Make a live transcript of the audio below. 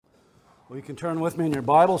Well, you can turn with me in your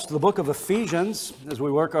Bibles to the book of Ephesians as we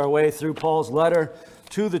work our way through Paul's letter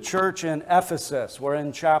to the church in Ephesus. We're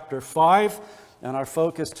in chapter 5, and our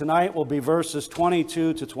focus tonight will be verses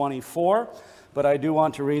 22 to 24. But I do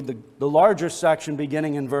want to read the larger section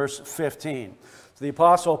beginning in verse 15. The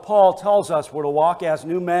Apostle Paul tells us we're to walk as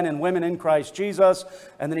new men and women in Christ Jesus,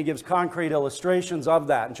 and then he gives concrete illustrations of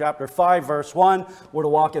that. In chapter 5, verse 1, we're to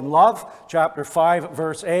walk in love. Chapter 5,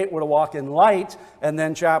 verse 8, we're to walk in light. And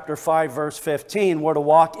then chapter 5, verse 15, we're to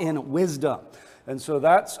walk in wisdom. And so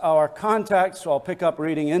that's our context, so I'll pick up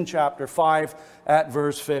reading in chapter 5 at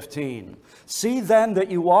verse 15. See then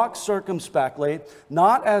that you walk circumspectly,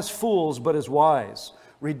 not as fools, but as wise,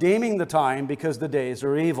 redeeming the time because the days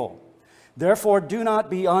are evil. Therefore, do not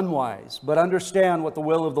be unwise, but understand what the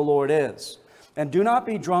will of the Lord is. And do not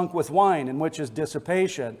be drunk with wine, in which is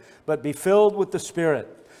dissipation, but be filled with the Spirit,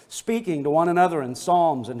 speaking to one another in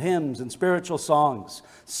psalms and hymns and spiritual songs,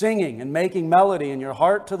 singing and making melody in your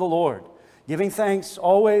heart to the Lord, giving thanks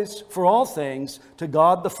always for all things to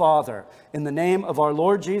God the Father, in the name of our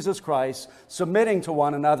Lord Jesus Christ, submitting to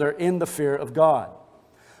one another in the fear of God.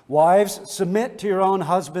 Wives, submit to your own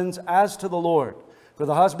husbands as to the Lord. For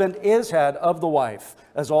the husband is head of the wife,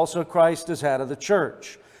 as also Christ is head of the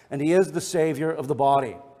church, and he is the Savior of the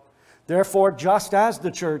body. Therefore, just as the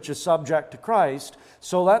church is subject to Christ,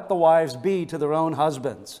 so let the wives be to their own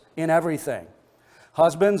husbands in everything.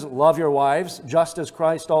 Husbands, love your wives, just as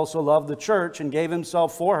Christ also loved the church and gave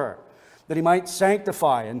himself for her, that he might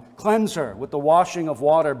sanctify and cleanse her with the washing of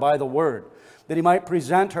water by the word, that he might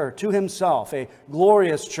present her to himself a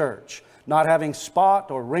glorious church, not having spot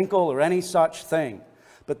or wrinkle or any such thing,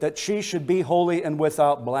 but that she should be holy and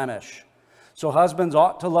without blemish. So husbands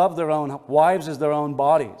ought to love their own wives as their own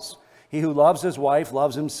bodies. He who loves his wife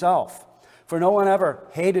loves himself. For no one ever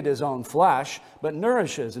hated his own flesh, but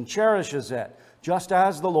nourishes and cherishes it, just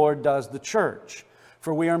as the Lord does the church.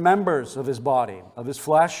 For we are members of his body, of his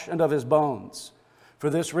flesh and of his bones. For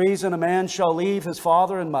this reason a man shall leave his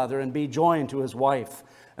father and mother and be joined to his wife,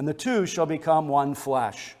 and the two shall become one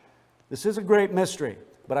flesh. This is a great mystery,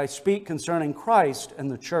 but I speak concerning Christ and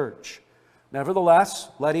the church. Nevertheless,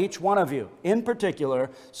 let each one of you, in particular,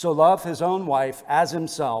 so love his own wife as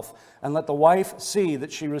himself, and let the wife see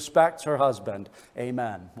that she respects her husband.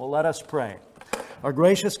 Amen. Well, let us pray. Our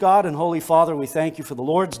gracious God and Holy Father, we thank you for the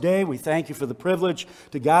Lord's Day. We thank you for the privilege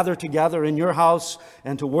to gather together in your house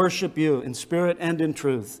and to worship you in spirit and in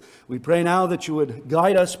truth. We pray now that you would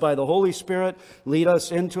guide us by the Holy Spirit, lead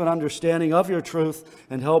us into an understanding of your truth,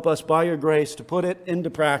 and help us by your grace to put it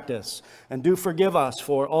into practice. And do forgive us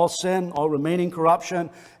for all sin, all remaining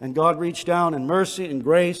corruption. And God, reach down in mercy and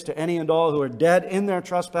grace to any and all who are dead in their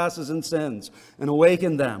trespasses and sins, and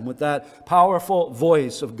awaken them with that powerful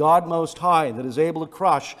voice of God Most High that is able to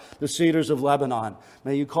crush the cedars of Lebanon.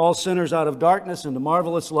 May you call sinners out of darkness into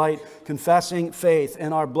marvelous light, confessing faith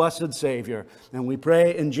in our blessed Savior. And we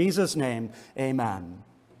pray in Jesus' name, amen.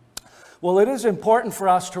 Well, it is important for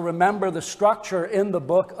us to remember the structure in the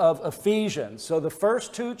book of Ephesians. So the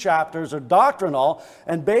first two chapters are doctrinal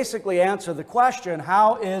and basically answer the question,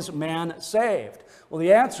 how is man saved? Well,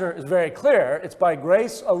 the answer is very clear. It's by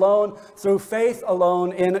grace alone, through faith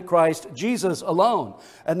alone, in Christ Jesus alone.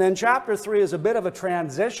 And then chapter 3 is a bit of a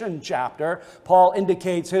transition chapter. Paul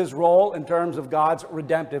indicates his role in terms of God's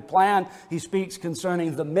redemptive plan. He speaks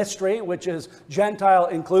concerning the mystery, which is Gentile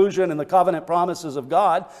inclusion in the covenant promises of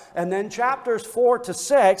God. And then chapters 4 to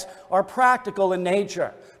 6 are practical in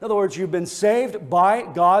nature. In other words, you've been saved by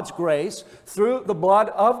God's grace through the blood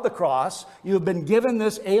of the cross. You've been given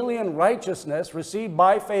this alien righteousness received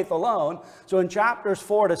by faith alone. So in chapters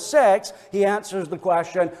 4 to 6, he answers the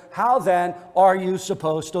question, how then are you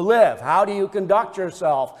supposed to live? How do you conduct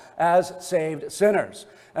yourself as saved sinners?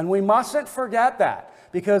 And we mustn't forget that,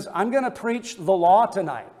 because I'm going to preach the law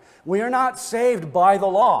tonight. We are not saved by the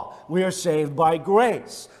law. We are saved by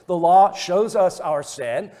grace. The law shows us our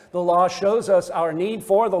sin. The law shows us our need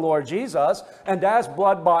for the Lord Jesus. And as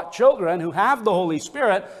blood-bought children who have the Holy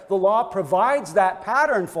Spirit, the law provides that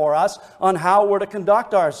pattern for us on how we're to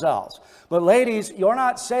conduct ourselves. But ladies, you're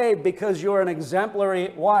not saved because you're an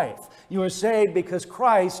exemplary wife. You are saved because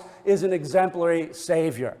Christ is an exemplary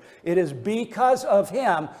Savior. It is because of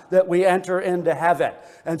Him that we enter into heaven.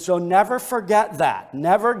 And so never forget that.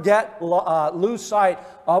 Never lose sight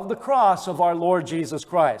of the cross of our Lord Jesus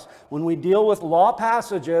Christ. When we deal with law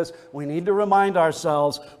passages, we need to remind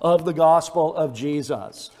ourselves of the gospel of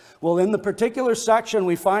Jesus. Well, in the particular section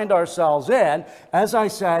we find ourselves in, as I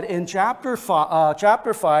said, in chapter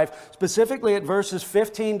 5, specifically at verses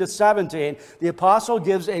 15 to 17, the apostle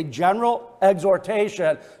gives a general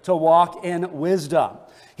exhortation to walk in wisdom.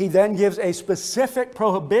 he then gives a specific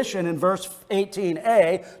prohibition in verse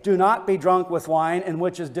 18a, do not be drunk with wine, in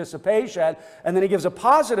which is dissipation. And then he gives a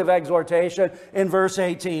positive exhortation in verse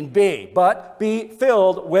 18b, but be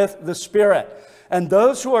filled with the Spirit. And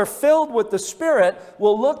those who are filled with the Spirit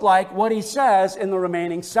will look like what he says in the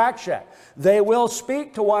remaining section. They will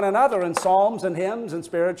speak to one another in psalms and hymns and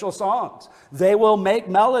spiritual songs. They will make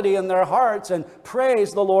melody in their hearts and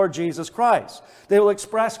praise the Lord Jesus Christ. They will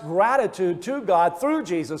express gratitude to God through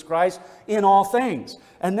Jesus Christ in all things.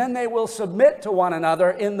 And then they will submit to one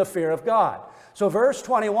another in the fear of God. So verse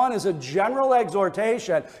 21 is a general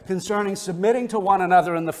exhortation concerning submitting to one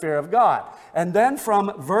another in the fear of God. And then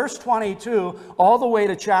from verse 22 all the way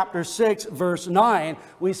to chapter 6, verse 9,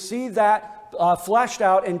 we see that fleshed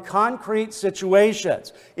out in concrete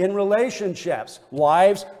situations, in relationships,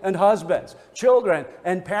 wives and husbands, children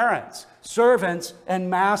and parents, servants and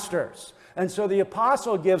masters. And so the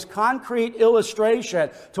apostle gives concrete illustration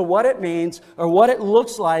to what it means or what it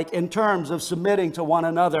looks like in terms of submitting to one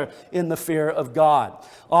another in the fear of God.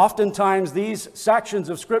 Oftentimes, these sections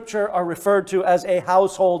of Scripture are referred to as a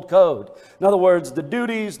household code. In other words, the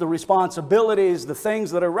duties, the responsibilities, the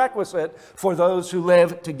things that are requisite for those who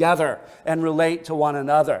live together and relate to one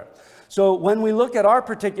another. So when we look at our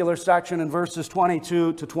particular section in verses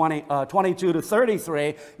 22 to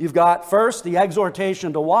 33, you've got first the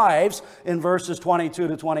exhortation to wives in verses 22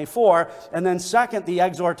 to 24, and then second the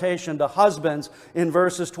exhortation to husbands in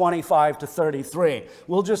verses 25 to 33.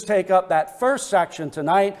 We'll just take up that first section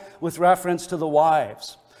tonight with reference to the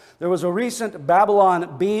wives. There was a recent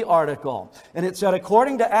Babylon Bee article, and it said,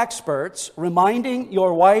 according to experts, reminding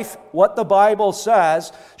your wife what the Bible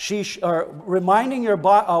says, reminding your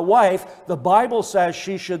wife the Bible says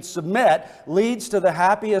she should submit leads to the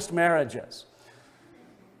happiest marriages.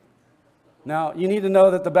 Now, you need to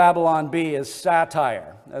know that the Babylon Bee is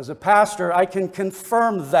satire. As a pastor, I can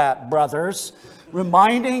confirm that, brothers.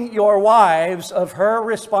 Reminding your wives of her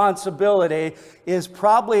responsibility is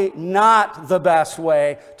probably not the best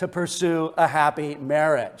way to pursue a happy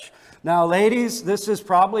marriage. Now, ladies, this is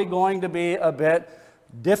probably going to be a bit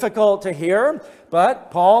difficult to hear,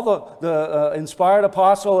 but Paul, the inspired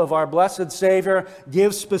apostle of our blessed Savior,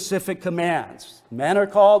 gives specific commands. Men are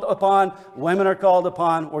called upon, women are called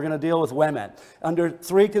upon. We're going to deal with women under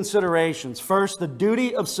three considerations. First, the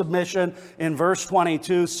duty of submission in verse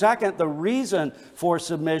 22. Second, the reason for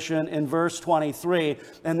submission in verse 23.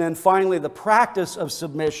 And then finally, the practice of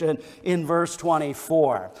submission in verse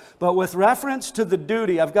 24. But with reference to the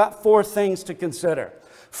duty, I've got four things to consider.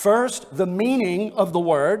 First, the meaning of the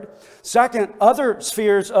word. Second, other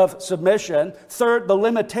spheres of submission. Third, the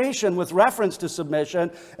limitation with reference to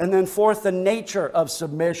submission. And then fourth, the nature of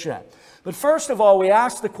submission. But first of all, we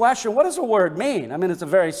ask the question, what does the word mean? I mean, it's a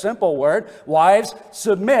very simple word. Wives,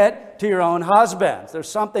 submit to your own husbands. There's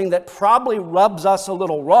something that probably rubs us a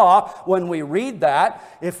little raw when we read that.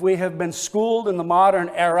 If we have been schooled in the modern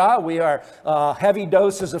era, we are heavy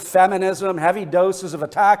doses of feminism, heavy doses of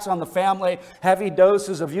attacks on the family, heavy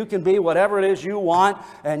doses of you can be whatever it is you want,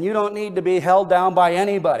 and you don't need to be held down by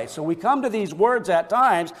anybody. So we come to these words at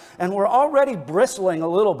times, and we're already bristling a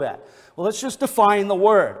little bit. Well, let's just define the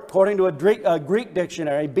word. According to a Greek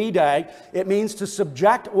dictionary, bidag, it means to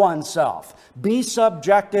subject oneself, be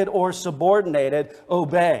subjected or subordinated,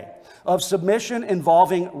 obey, of submission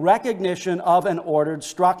involving recognition of an ordered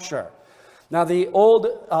structure. Now, the old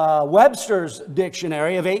Webster's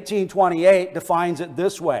Dictionary of 1828 defines it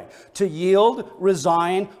this way: to yield,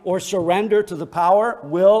 resign, or surrender to the power,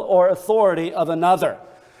 will, or authority of another.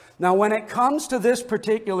 Now, when it comes to this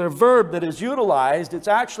particular verb that is utilized, it's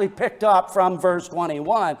actually picked up from verse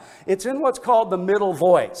 21. It's in what's called the middle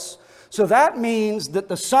voice. So that means that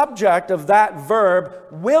the subject of that verb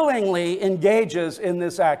willingly engages in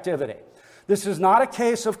this activity. This is not a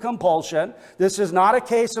case of compulsion. This is not a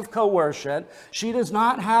case of coercion. She does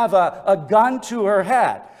not have a gun to her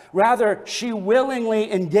head. Rather, she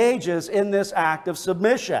willingly engages in this act of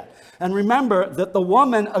submission. And remember that the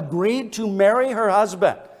woman agreed to marry her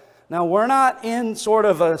husband. Now, we're not in sort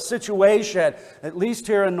of a situation, at least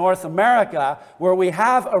here in North America, where we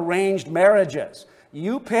have arranged marriages.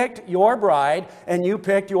 You picked your bride and you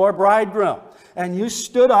picked your bridegroom. And you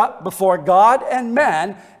stood up before God and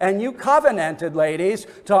men and you covenanted, ladies,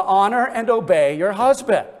 to honor and obey your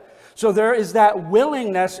husband. So there is that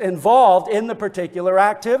willingness involved in the particular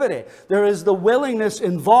activity. There is the willingness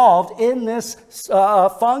involved in this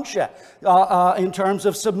function in terms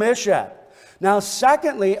of submission. Now,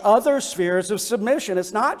 secondly, other spheres of submission.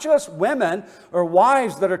 It's not just women or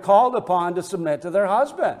wives that are called upon to submit to their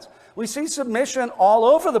husbands. We see submission all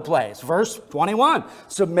over the place. Verse 21,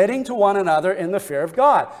 submitting to one another in the fear of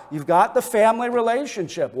God. You've got the family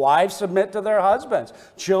relationship. Wives submit to their husbands.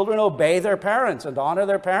 Children obey their parents and honor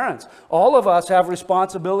their parents. All of us have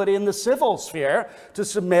responsibility in the civil sphere to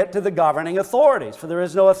submit to the governing authorities. For there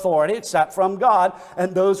is no authority except from God,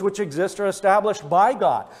 and those which exist are established by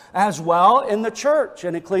God. As well in the church,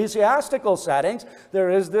 in ecclesiastical settings, there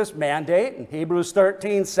is this mandate in Hebrews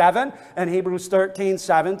 13:7 and Hebrews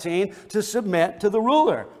 13:17 to submit to the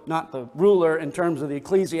ruler. Not the ruler in terms of the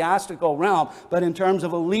ecclesiastical realm, but in terms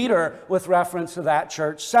of a leader with reference to that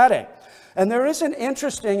church setting. And there is an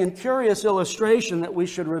interesting and curious illustration that we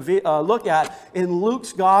should look at in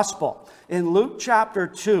Luke's gospel. In Luke chapter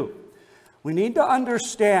 2, we need to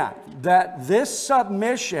understand that this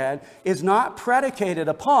submission is not predicated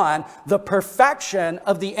upon the perfection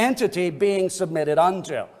of the entity being submitted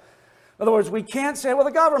unto. In other words, we can't say, well,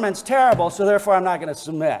 the government's terrible, so therefore I'm not going to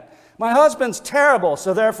submit. My husband's terrible,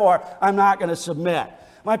 so therefore I'm not going to submit.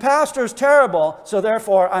 My pastor's terrible, so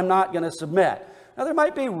therefore I'm not going to submit. Now, there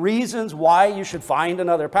might be reasons why you should find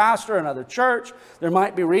another pastor, another church. There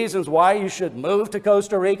might be reasons why you should move to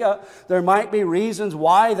Costa Rica. There might be reasons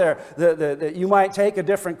why you might take a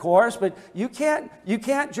different course, but you can't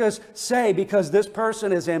just say because this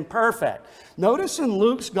person is imperfect. Notice in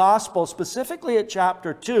Luke's gospel, specifically at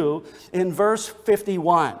chapter 2, in verse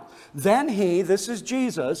 51, then he, this is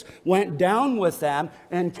Jesus, went down with them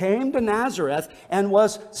and came to Nazareth and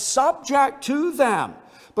was subject to them.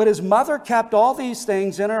 But his mother kept all these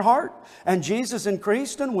things in her heart. And Jesus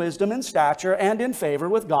increased in wisdom and stature and in favor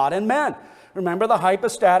with God and men. Remember the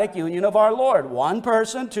hypostatic union of our Lord. One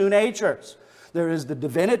person, two natures. There is the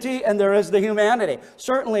divinity and there is the humanity.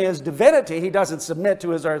 Certainly as divinity, he doesn't submit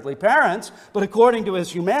to his earthly parents, but according to his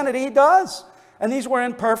humanity, he does. And these were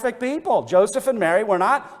imperfect people. Joseph and Mary were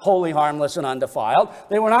not holy, harmless, and undefiled.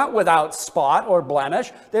 They were not without spot or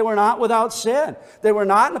blemish. They were not without sin. They were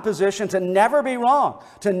not in a position to never be wrong,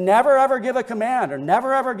 to never ever give a command or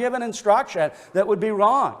never ever give an instruction that would be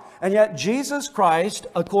wrong. And yet Jesus Christ,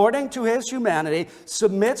 according to his humanity,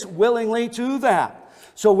 submits willingly to them.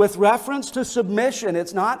 So with reference to submission,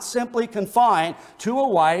 it's not simply confined to a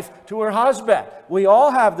wife, to her husband. We all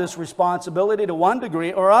have this responsibility to one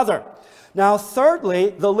degree or other. Now,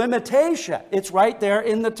 thirdly, the limitation. It's right there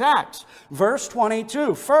in the text. Verse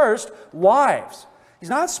 22. First, wives. He's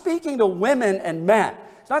not speaking to women and men.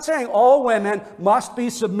 He's not saying all women must be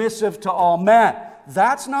submissive to all men.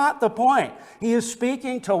 That's not the point. He is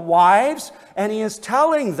speaking to wives, and he is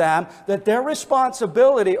telling them that their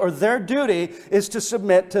responsibility or their duty is to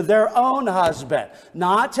submit to their own husband,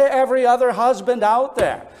 not to every other husband out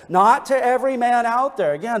there, not to every man out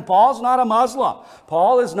there. Again, Paul's not a Muslim.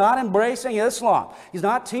 Paul is not embracing Islam. He's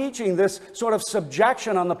not teaching this sort of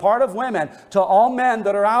subjection on the part of women to all men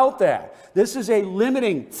that are out there. This is a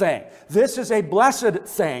limiting thing. This is a blessed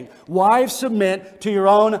thing. Wives, submit to your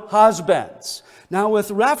own husbands. Now,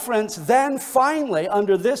 with reference, then finally,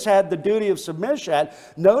 under this head, the duty of submission,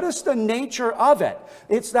 notice the nature of it.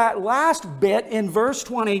 It's that last bit in verse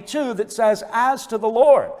 22 that says, as to the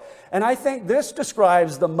Lord. And I think this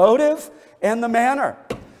describes the motive and the manner.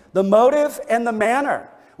 The motive and the manner.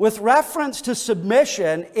 With reference to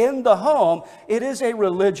submission in the home, it is a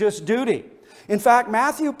religious duty. In fact,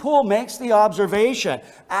 Matthew Poole makes the observation,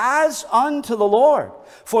 as unto the Lord,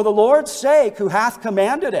 for the Lord's sake who hath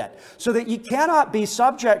commanded it, so that ye cannot be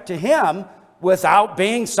subject to him without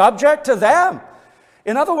being subject to them.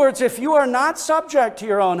 In other words, if you are not subject to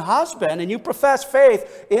your own husband and you profess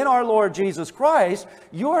faith in our Lord Jesus Christ,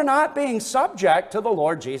 you are not being subject to the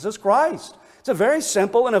Lord Jesus Christ. It's a very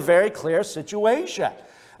simple and a very clear situation.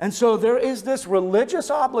 And so there is this religious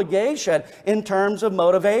obligation in terms of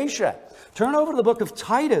motivation. Turn over to the book of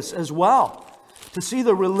Titus as well to see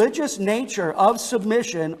the religious nature of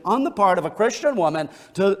submission on the part of a Christian woman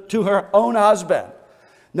to her own husband.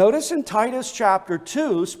 Notice in Titus chapter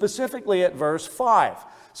 2, specifically at verse 5,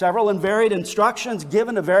 several and varied instructions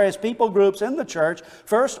given to various people groups in the church.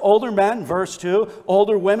 First, older men, verse 2,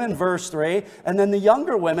 older women, verse 3, and then the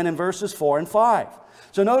younger women in verses 4 and 5.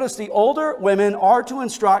 So notice the older women are to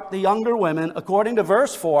instruct the younger women, according to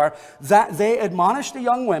verse 4, that they admonish the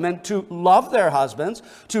young women to love their husbands,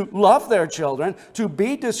 to love their children, to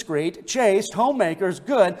be discreet, chaste, homemakers,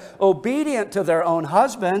 good, obedient to their own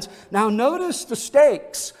husbands. Now notice the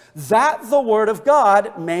stakes, that the word of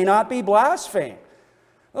God may not be blasphemed.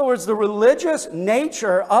 In other words, the religious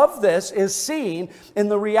nature of this is seen in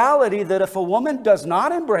the reality that if a woman does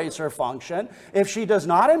not embrace her function, if she does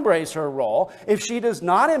not embrace her role, if she does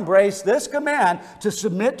not embrace this command to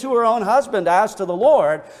submit to her own husband as to the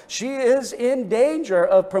Lord, she is in danger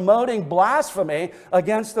of promoting blasphemy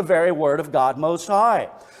against the very word of God Most High.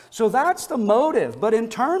 So that's the motive. But in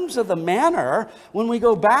terms of the manner, when we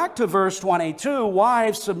go back to verse 22,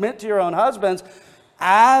 wives, submit to your own husbands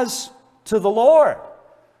as to the Lord.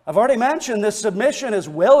 I've already mentioned this submission is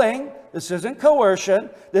willing. This isn't coercion.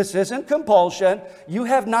 This isn't compulsion. You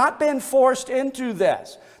have not been forced into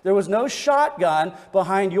this. There was no shotgun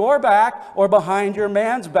behind your back or behind your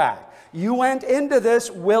man's back. You went into this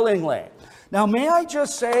willingly. Now, may I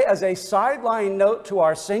just say as a sideline note to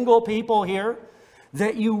our single people here,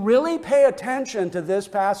 that you really pay attention to this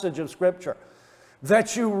passage of Scripture,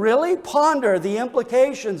 that you really ponder the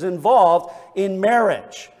implications involved in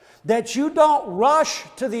marriage, that you don't rush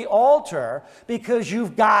to the altar because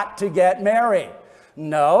you've got to get married.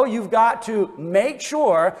 No, you've got to make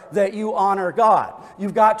sure that you honor God.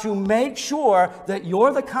 You've got to make sure that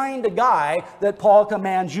you're the kind of guy that Paul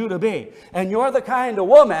commands you to be, and you're the kind of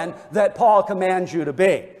woman that Paul commands you to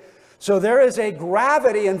be. So there is a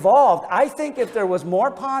gravity involved. I think if there was more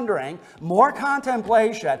pondering, more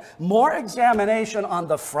contemplation, more examination on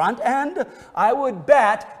the front end, I would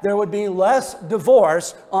bet there would be less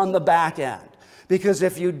divorce on the back end. Because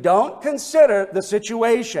if you don't consider the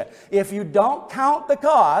situation, if you don't count the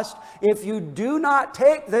cost, if you do not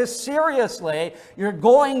take this seriously, you're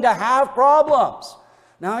going to have problems.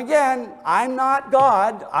 Now again, I'm not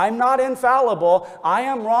God, I'm not infallible, I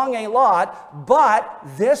am wrong a lot, but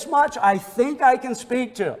this much I think I can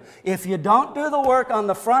speak to. If you don't do the work on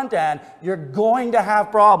the front end, you're going to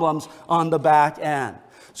have problems on the back end.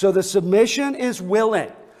 So the submission is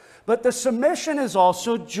willing, but the submission is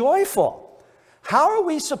also joyful. How are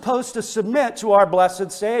we supposed to submit to our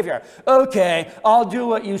blessed Savior? Okay, I'll do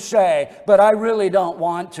what you say, but I really don't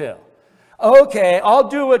want to. Okay, I'll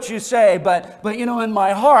do what you say, but in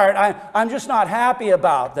my heart, I'm just not happy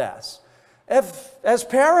about this. As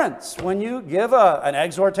parents, when you give an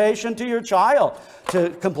exhortation to your child to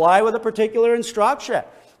comply with a particular instruction,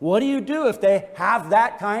 what do you do if they have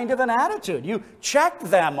that kind of an attitude? You check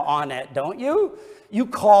them on it, don't you? You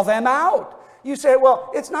call them out. You say, well,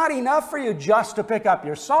 it's not enough for you just to pick up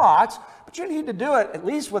your socks, but you need to do it at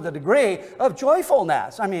least with a degree of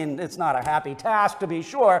joyfulness. I mean, it's not a happy task to be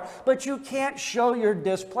sure, but you can't show your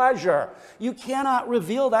displeasure. You cannot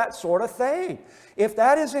reveal that sort of thing. If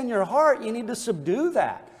that is in your heart, you need to subdue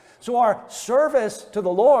that. So our service to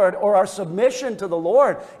the Lord or our submission to the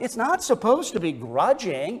Lord, it's not supposed to be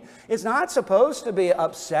grudging. It's not supposed to be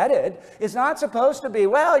upsetted. It's not supposed to be,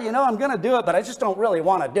 well, I'm going to do it, but I just don't really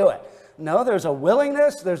want to do it. No, there's a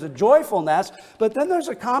willingness, there's a joyfulness, but then there's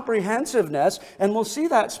a comprehensiveness, and we'll see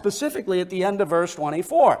that specifically at the end of verse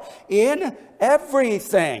 24. In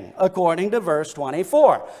everything, according to verse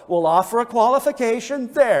 24. We'll offer a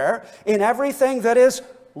qualification there, in everything that is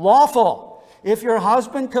lawful. If your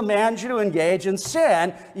husband commands you to engage in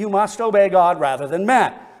sin, you must obey God rather than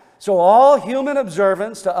men. So all human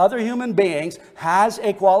observance to other human beings has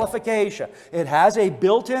a qualification. It has a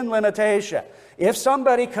built-in limitation. If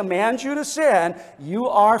somebody commands you to sin, you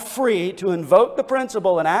are free to invoke the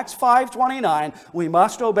principle in Acts 5:29, we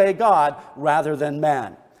must obey God rather than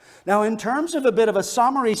men. Now, in terms of a bit of a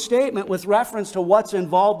summary statement with reference to what's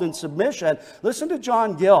involved in submission, listen to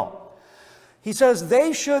John Gill. He says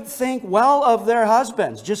they should think well of their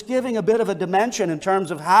husbands, just giving a bit of a dimension in terms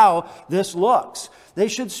of how this looks. They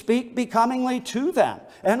should speak becomingly to them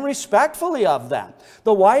and respectfully of them.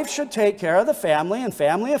 The wife should take care of the family and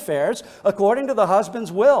family affairs according to the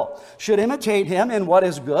husband's will, should imitate him in what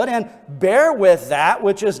is good and bear with that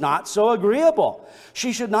which is not so agreeable.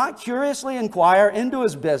 She should not curiously inquire into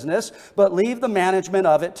his business, but leave the management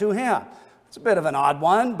of it to him. It's a bit of an odd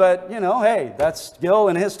one, but, hey, that's Gill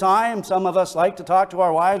in his time. Some of us like to talk to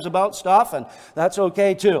our wives about stuff, and that's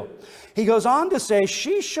okay too. He goes on to say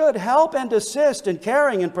she should help and assist in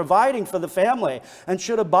caring and providing for the family, and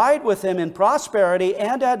should abide with him in prosperity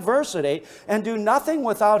and adversity, and do nothing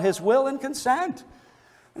without his will and consent.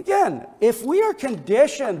 Again, if we are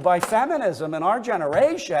conditioned by feminism in our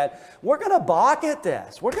generation, we're going to balk at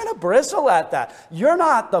this. We're going to bristle at that. You're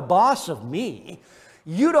not the boss of me.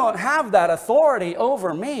 You don't have that authority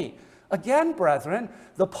over me. Again, brethren,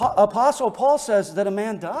 the Apostle Paul says that a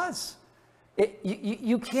man does.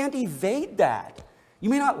 You can't evade that. You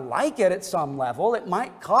may not like it at some level. It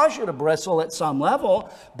might cause you to bristle at some level.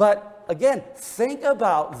 But again, think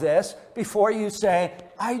about this before you say,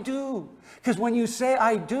 I do. Because when you say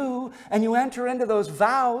I do, and you enter into those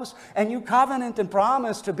vows, and you covenant and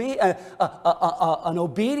promise to be an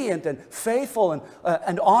obedient and faithful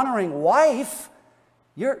and honoring wife,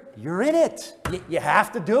 you're in it. You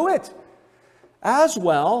have to do it. As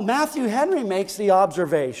well, Matthew Henry makes the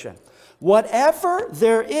observation, whatever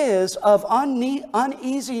there is of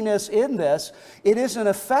uneasiness in this, it is an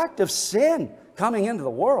effect of sin coming into the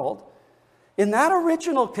world. In that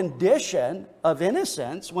original condition of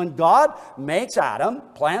innocence, when God makes Adam,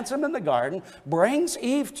 plants him in the garden, brings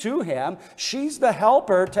Eve to him, she's the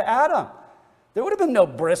helper to Adam. There would have been no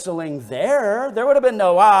bristling there. There would have been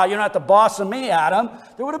no, you're not the boss of me, Adam.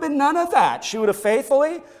 There would have been none of that. She would have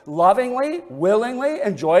faithfully, lovingly, willingly,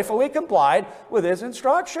 and joyfully complied with his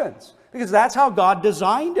instructions, because that's how God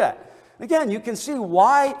designed it. Again, you can see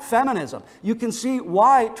why feminism. You can see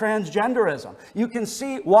why transgenderism. You can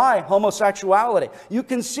see why homosexuality. You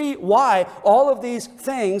can see why all of these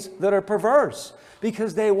things that are perverse.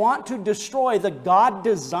 Because they want to destroy the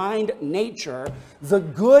God-designed nature, the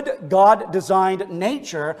good God-designed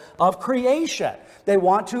nature of creation. They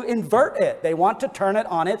want to invert it. They want to turn it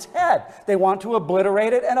on its head. They want to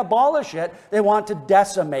obliterate it and abolish it. They want to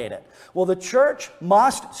decimate it. Well, the church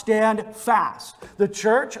must stand fast. The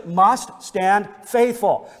church must stand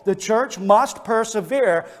faithful. The church must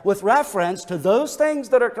persevere with reference to those things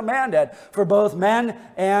that are commanded for both men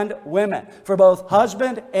and women, for both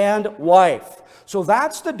husband and wife. So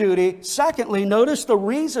that's the duty. Secondly, notice the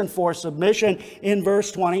reason for submission in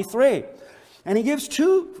verse 23. And he gives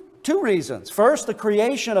two reasons. First, the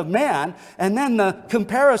creation of man, and then the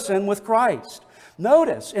comparison with Christ.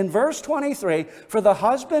 Notice in verse 23, for the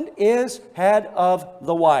husband is head of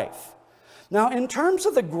the wife. Now, in terms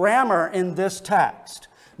of the grammar in this text,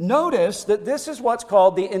 notice that this is what's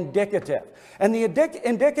called the indicative. And the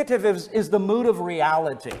indicative is the mood of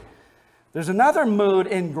reality. There's another mood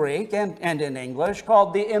in Greek and in English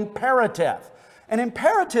called the imperative. An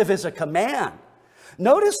imperative is a command.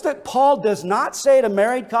 Notice that Paul does not say to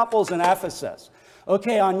married couples in Ephesus,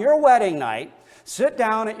 okay, on your wedding night, sit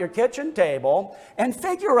down at your kitchen table and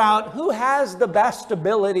figure out who has the best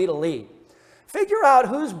ability to lead. Figure out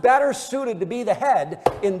who's better suited to be the head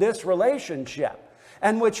in this relationship.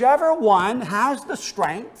 And whichever one has the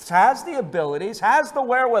strengths, has the abilities, has the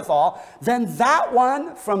wherewithal, then that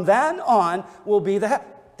one from then on will be the head.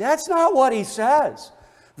 That's not what he says.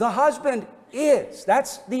 The husband is.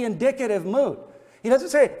 That's the indicative mood. He doesn't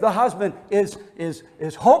say the husband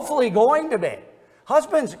is hopefully going to be.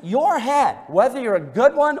 Husbands, your head, whether you're a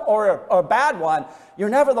good one or a bad one, you're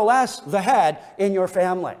nevertheless the head in your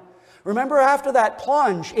family. Remember, after that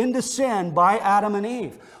plunge into sin by Adam and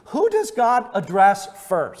Eve, who does God address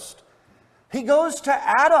first? He goes to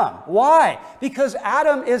Adam. Why? Because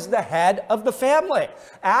Adam is the head of the family.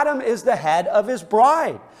 Adam is the head of his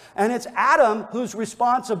bride. And it's Adam whose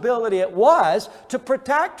responsibility it was to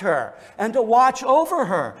protect her and to watch over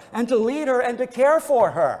her and to lead her and to care for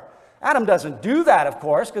her. Adam doesn't do that, of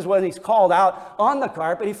course, because when he's called out on the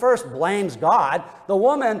carpet, he first blames God, the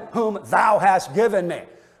woman whom thou hast given me.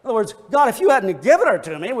 In other words, God, if you hadn't given her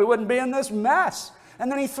to me, we wouldn't be in this mess.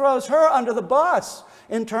 And then he throws her under the bus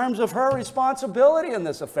in terms of her responsibility in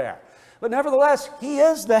this affair. But nevertheless, he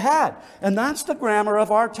is the head. And that's the grammar of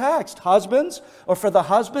our text. Husbands, or for the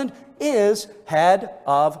husband, is head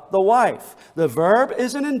of the wife. The verb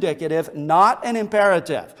is an indicative, not an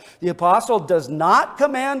imperative. The apostle does not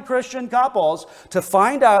command Christian couples to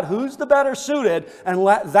find out who's the better suited and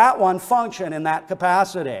let that one function in that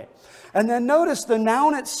capacity. And then notice the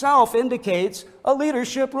noun itself indicates a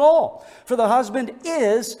leadership role. For the husband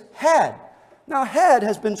is head. Now, head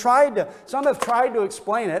has been some have tried to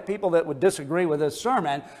explain it, people that would disagree with this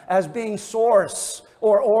sermon, as being source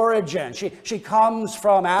or origin. She comes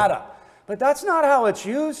from Adam. But that's not how it's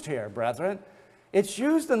used here, brethren. It's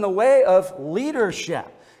used in the way of leadership.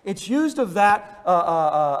 It's used of that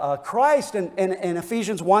Christ in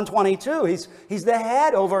Ephesians 1:22. He's the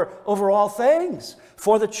head over all things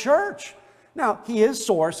for the church. Now, he is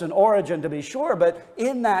source and origin, to be sure, but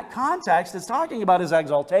in that context, it's talking about his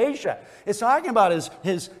exaltation. It's talking about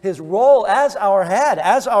his role as our head,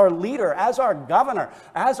 as our leader, as our governor,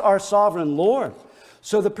 as our sovereign Lord.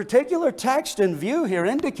 So the particular text in view here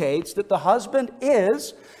indicates that the husband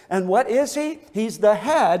is, and what is he? He's the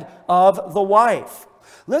head of the wife.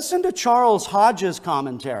 Listen to Charles Hodge's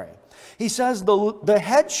commentary. He says, the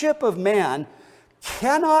headship of man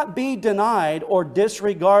cannot be denied or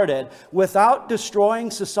disregarded without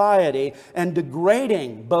destroying society and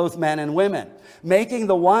degrading both men and women, making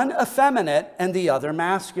the one effeminate and the other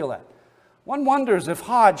masculine. One wonders if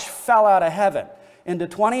Hodge fell out of heaven into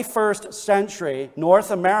 21st century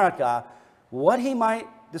North America, what he might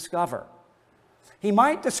discover. he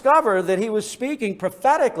might discover that he was speaking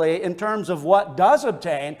prophetically in terms of what does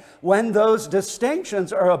obtain when those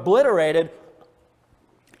distinctions are obliterated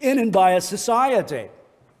in and by a society.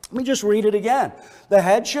 Let me just read it again. The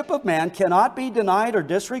headship of man cannot be denied or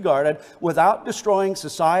disregarded without destroying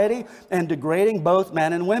society and degrading both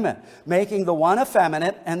men and women, making the one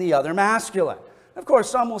effeminate and the other masculine. Of course,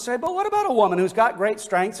 some will say, but what about a woman who's got great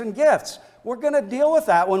strengths and gifts? We're going to deal with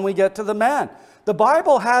that when we get to the men. The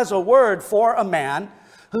Bible has a word for a man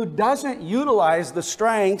who doesn't utilize the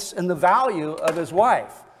strengths and the value of his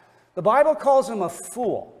wife. The Bible calls him a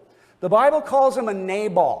fool. The Bible calls him a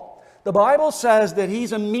Nabal. The Bible says that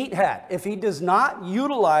he's a meathead if he does not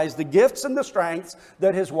utilize the gifts and the strengths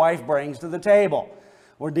that his wife brings to the table.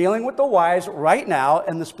 We're dealing with the wives right now,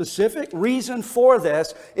 and the specific reason for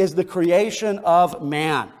this is the creation of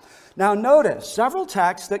man. Now notice several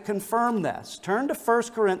texts that confirm this. Turn to 1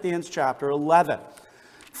 Corinthians chapter 11.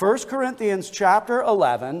 1 Corinthians chapter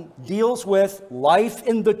 11 deals with life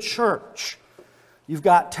in the church. You've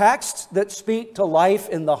got texts that speak to life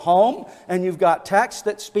in the home, and you've got texts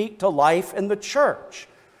that speak to life in the church.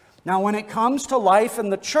 Now, when it comes to life in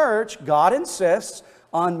the church, God insists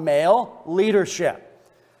on male leadership.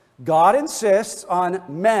 God insists on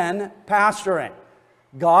men pastoring.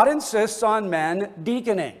 God insists on men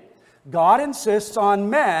deaconing. God insists on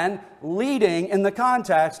men leading in the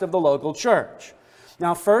context of the local church.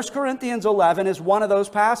 Now, 1 Corinthians 11 is one of those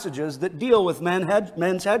passages that deal with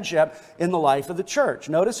men's headship in the life of the church.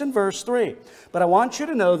 Notice in verse 3, but I want you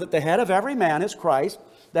to know that the head of every man is Christ,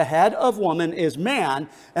 the head of woman is man,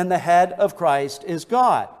 and the head of Christ is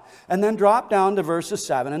God. And then drop down to verses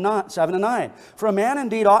 7 and 9. For a man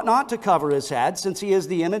indeed ought not to cover his head, since he is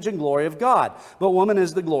the image and glory of God. But woman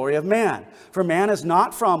is the glory of man. For man is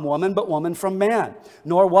not from woman, but woman from man.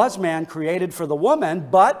 Nor was man created for the woman,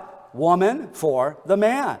 but woman for the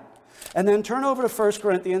man. And then turn over to 1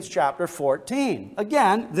 Corinthians chapter 14.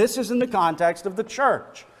 Again, this is in the context of the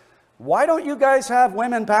church. Why don't you guys have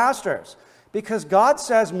women pastors? Because God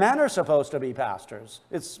says men are supposed to be pastors.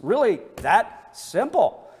 It's really that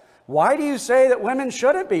simple. Why do you say that women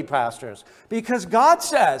shouldn't be pastors? Because God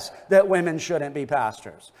says that women shouldn't be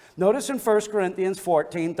pastors. Notice in 1 Corinthians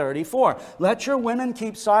 14:34, let your women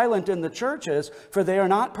keep silent in the churches, for they are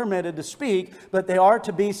not permitted to speak, but they are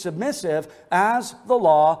to be submissive, as the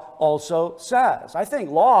law also says. I think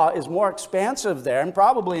law is more expansive there and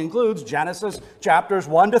probably includes Genesis chapters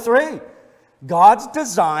 1 to 3. God's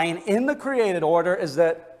design in the created order is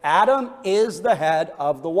that Adam is the head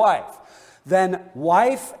of the wife. Then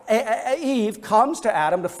wife Eve comes to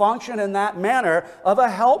Adam to function in that manner of a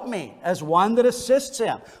helpmeet, as one that assists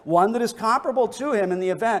him, one that is comparable to him in the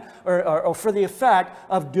event or for the effect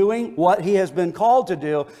of doing what he has been called to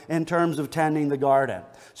do in terms of tending the garden.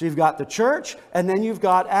 So you've got the church, and then you've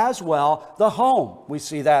got as well the home. We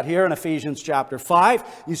see that here in Ephesians chapter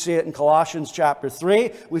 5. You see it in Colossians chapter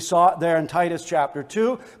 3. We saw it there in Titus chapter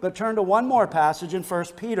 2. But turn to one more passage in 1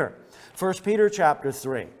 Peter. 1 Peter chapter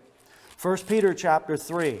 3. 1 Peter chapter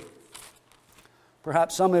 3.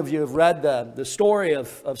 Perhaps some of you have read the story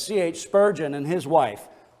of C.H. Spurgeon and his wife,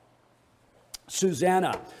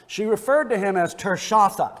 Susanna. She referred to him as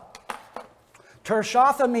Tirshatha.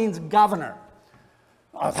 Tirshatha means governor.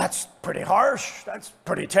 Oh, that's pretty harsh. That's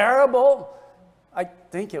pretty terrible. I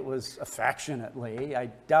think it was affectionately. I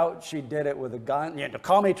doubt she did it with a gun. You know,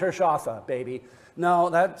 call me Tirshatha, baby. No,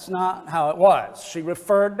 that's not how it was. She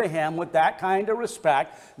referred to him with that kind of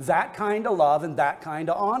respect, that kind of love, and that kind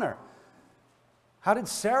of honor. How did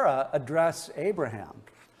Sarah address Abraham?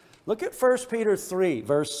 Look at 1 Peter 3,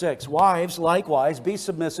 verse 6. Wives, likewise, be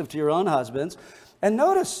submissive to your own husbands. And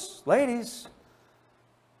notice, ladies,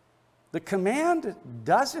 the command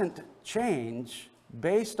doesn't change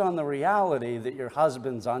based on the reality that your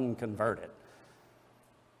husband's unconverted.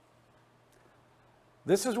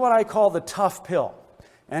 This is what I call the tough pill.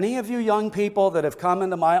 Any of you young people that have come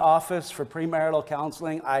into my office for premarital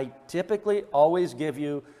counseling, I typically always give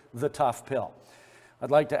you the tough pill. I'd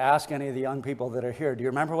like to ask any of the young people that are here, do you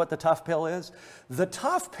remember what the tough pill is? The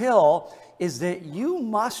tough pill is that you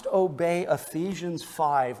must obey Ephesians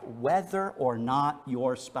 5 whether or not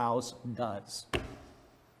your spouse does.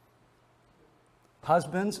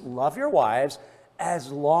 Husbands, love your wives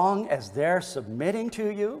as long as they're submitting to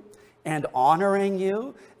you and honoring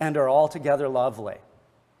you and are altogether lovely.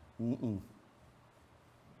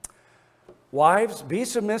 Wives, be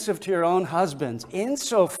submissive to your own husbands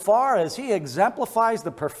insofar as he exemplifies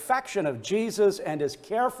the perfection of Jesus and his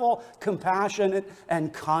careful, compassionate,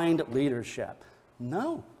 and kind leadership.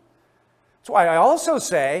 No. That's why I also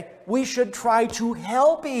say we should try to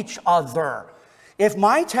help each other if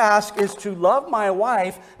my task is to love my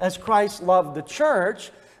wife as Christ loved the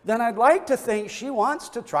church, then I'd like to think she wants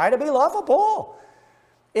to try to be lovable.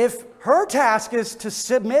 If her task is to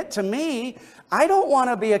submit to me, I don't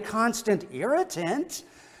want to be a constant irritant.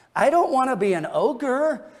 I don't want to be an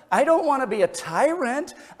ogre. I don't want to be a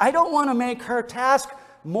tyrant. I don't want to make her task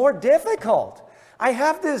more difficult. I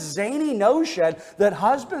have this zany notion that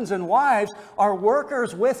husbands and wives are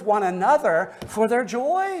workers with one another for their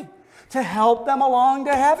joy, to help them along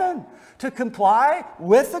to heaven, to comply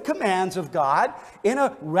with the commands of God in a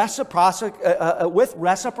with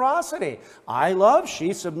reciprocity. I love,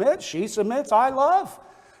 she submits, I love.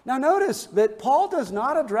 Now notice that Paul does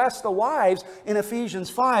not address the wives in Ephesians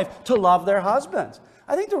 5 to love their husbands.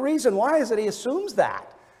 I think the reason why is that he assumes that.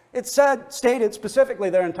 It's stated specifically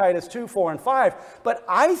there in Titus 2, 4, and 5, but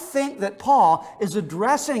I think that Paul is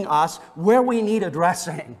addressing us where we need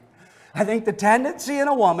addressing. I think the tendency in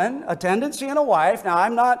a woman, a tendency in a wife, now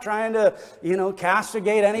I'm not trying to,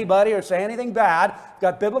 castigate anybody or say anything bad,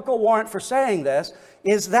 got biblical warrant for saying this,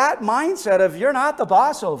 is that mindset of you're not the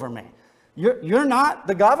boss over me. You're not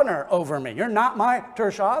the governor over me. You're not my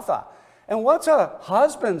Tirshatha. And what's a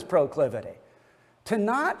husband's proclivity? To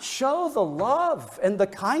not show the love and the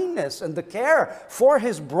kindness and the care for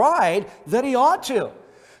his bride that he ought to.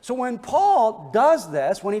 So when Paul does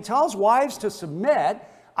this, when he tells wives to submit,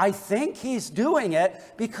 I think he's doing it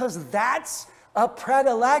because that's a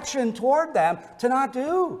predilection toward them to not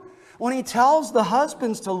do. When he tells the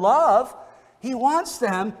husbands to love, he wants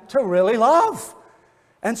them to really love.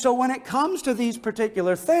 And so when it comes to these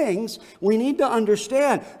particular things, we need to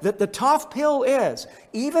understand that the tough pill is,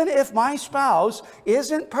 even if my spouse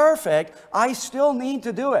isn't perfect, I still need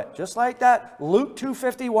to do it. Just like that Luke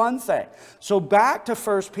 2:51 thing. So back to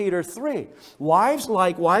 1 Peter 3. Wives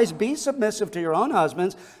likewise be submissive to your own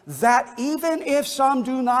husbands, that even if some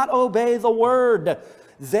do not obey the word,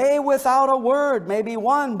 they without a word may be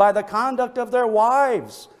won by the conduct of their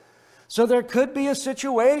wives. So there could be a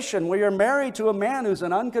situation where you're married to a man who's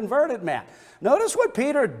an unconverted man. Notice what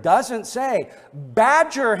Peter doesn't say.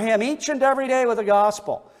 Badger him each and every day with the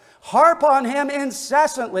gospel. Harp on him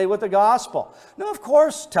incessantly with the gospel. Now, of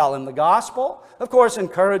course, tell him the gospel. Of course,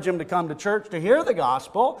 encourage him to come to church to hear the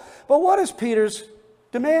gospel. But what is Peter's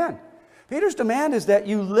demand? Peter's demand is that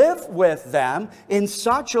you live with them in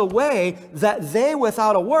such a way that they,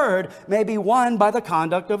 without a word, may be won by the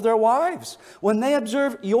conduct of their wives, when they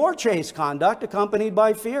observe your chaste conduct accompanied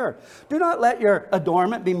by fear. Do not let your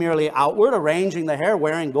adornment be merely outward, arranging the hair,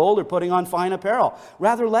 wearing gold, or putting on fine apparel.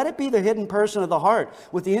 Rather, let it be the hidden person of the heart,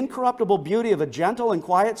 with the incorruptible beauty of a gentle and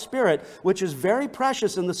quiet spirit, which is very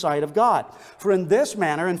precious in the sight of God. For in this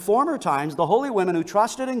manner, in former times, the holy women who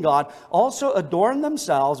trusted in God also adorned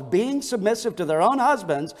themselves, being submissive to their own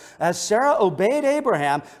husbands, as Sarah obeyed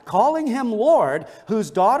Abraham, calling him Lord,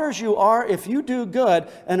 whose daughters you are if you do good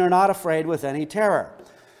and are not afraid with any terror.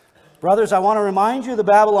 Brothers, I want to remind you of the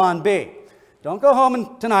Babylon Bee. Don't go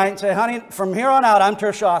home tonight and say, honey, from here on out, I'm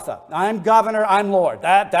Tirshatha. I'm governor, I'm Lord.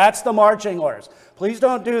 That's the marching orders. Please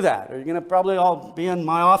don't do that, or you're going to probably all be in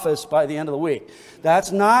my office by the end of the week.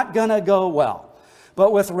 That's not going to go well.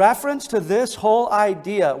 But with reference to this whole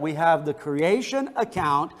idea, we have the creation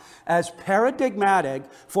account as paradigmatic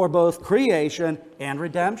for both creation and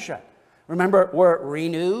redemption. Remember, we're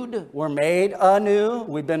renewed, we're made anew,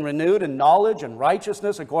 we've been renewed in knowledge and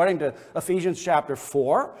righteousness according to Ephesians chapter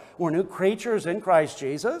 4. We're new creatures in Christ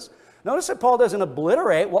Jesus. Notice that Paul doesn't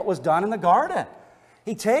obliterate what was done in the garden.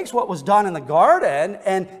 He takes what was done in the garden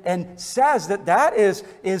and says that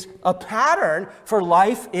is a pattern for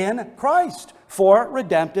life in Christ, for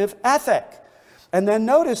redemptive ethic. And then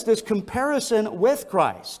notice this comparison with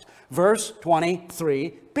Christ. Verse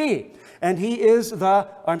 23b. And he is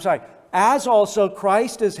as also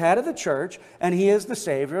Christ is head of the church, and he is the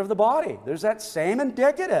Savior of the body. There's that same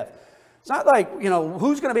indicative. It's not like,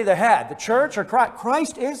 who's going to be the head, the church or Christ?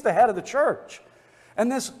 Christ is the head of the church. And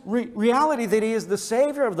this reality that he is the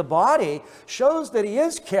Savior of the body shows that he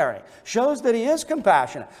is caring, shows that he is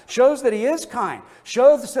compassionate, shows that he is kind,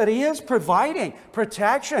 shows that he is providing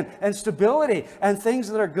protection and stability and things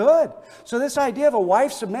that are good. So this idea of a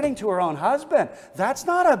wife submitting to her own husband, that's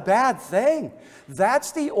not a bad thing.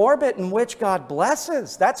 That's the orbit in which God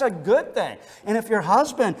blesses. That's a good thing. And if your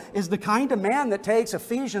husband is the kind of man that takes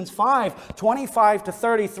Ephesians 5, 25 to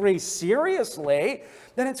 33 seriously,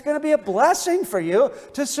 then it's going to be a blessing for you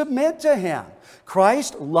to submit to him.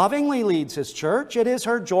 Christ lovingly leads his church. It is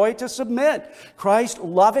her joy to submit. Christ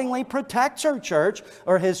lovingly protects her church,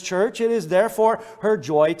 or his church. It is therefore her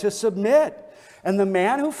joy to submit. And the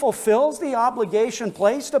man who fulfills the obligation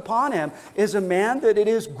placed upon him is a man that it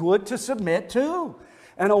is good to submit to.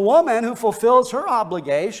 And a woman who fulfills her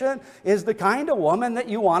obligation is the kind of woman that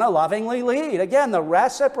you want to lovingly lead. Again, the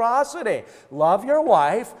reciprocity. Love your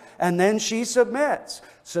wife, and then she submits.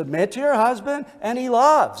 Submit to your husband, and he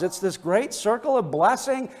loves. It's this great circle of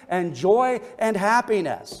blessing and joy and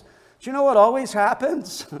happiness. Do you know what always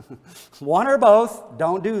happens? One or both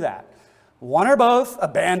don't do that. One or both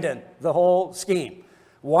abandon the whole scheme.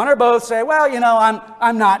 One or both say, well,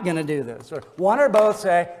 I'm not going to do this. Or one or both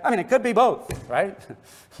say, it could be both, right?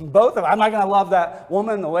 Both of them. I'm not going to love that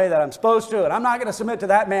woman the way that I'm supposed to, and I'm not going to submit to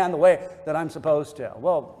that man the way that I'm supposed to.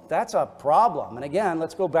 Well, that's a problem. And again,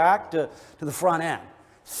 let's go back to the front end.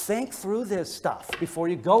 Think through this stuff before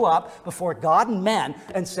you go up before God and men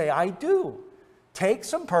and say, I do. Take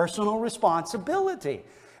some personal responsibility.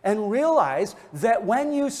 And realize that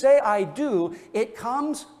when you say I do, it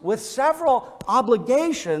comes with several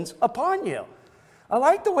obligations upon you. I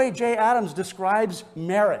like the way Jay Adams describes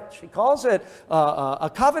marriage. He calls it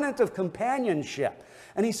a covenant of companionship.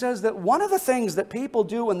 And he says that one of the things that people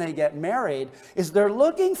do when they get married is they're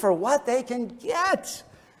looking for what they can get.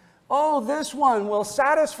 Oh, this one will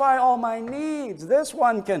satisfy all my needs. This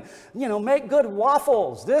one can, make good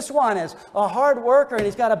waffles. This one is a hard worker and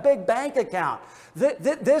he's got a big bank account.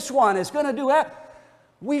 This one is going to do that.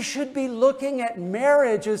 We should be looking at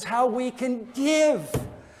marriage as how we can give,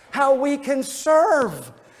 how we can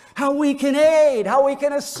serve, how we can aid, how we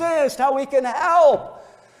can assist, how we can help.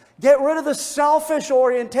 Get rid of the selfish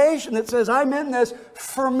orientation that says, I'm in this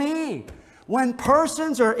for me. When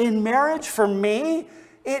persons are in marriage for me,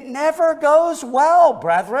 it never goes well,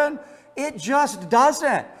 brethren. It just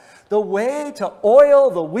doesn't. The way to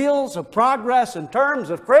oil the wheels of progress in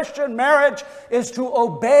terms of Christian marriage is to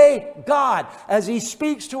obey God as He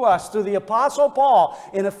speaks to us through the Apostle Paul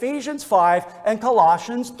in Ephesians 5 and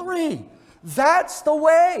Colossians 3. That's the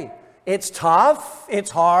way. It's tough, it's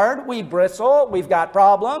hard, we bristle, we've got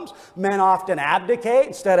problems. Men often abdicate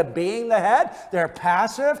instead of being the head. They're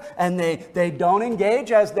passive and they don't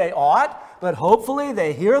engage as they ought. But hopefully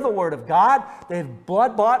they hear the Word of God. They've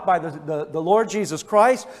blood bought by the Lord Jesus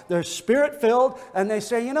Christ. They're Spirit filled. And they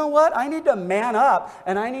say, you know what? I need to man up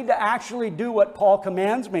and I need to actually do what Paul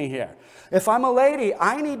commands me here. If I'm a lady,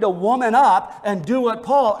 I need to woman up and do what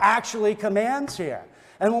Paul actually commands here.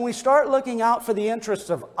 And when we start looking out for the interests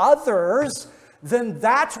of others, then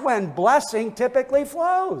that's when blessing typically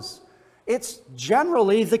flows. It's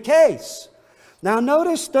generally the case. Now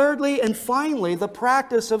notice thirdly and finally the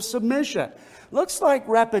practice of submission. Looks like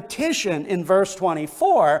repetition in verse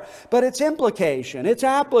 24, but it's implication, it's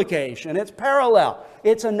application, it's parallel,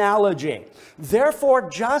 it's analogy. Therefore,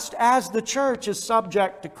 just as the church is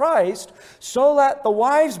subject to Christ, so let the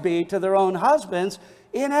wives be to their own husbands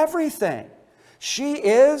in everything. She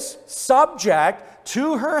is subject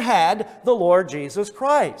to her head, the Lord Jesus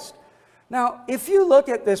Christ. Now, if you look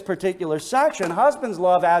at this particular section, husbands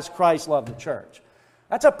love as Christ loved the church.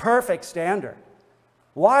 That's a perfect standard.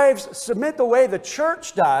 Wives submit the way the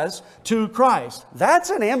church does to Christ.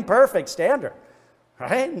 That's an imperfect standard,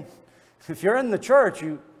 right? If you're in the church,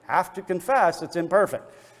 you have to confess it's imperfect.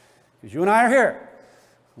 Because you and I are here.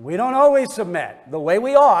 We don't always submit the way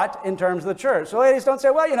we ought in terms of the church. So ladies, don't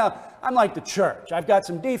say, well, I'm like the church. I've got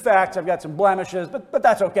some defects, I've got some blemishes, but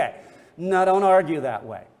that's okay. No, don't argue that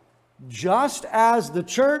way. Just as the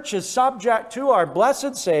church is subject to our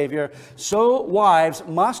blessed Savior, so wives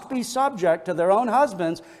must be subject to their own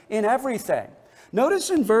husbands in everything. Notice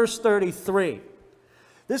in verse 33,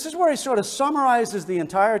 this is where he sort of summarizes the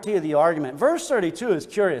entirety of the argument. Verse 32 is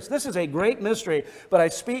curious. This is a great mystery, but I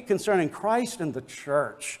speak concerning Christ and the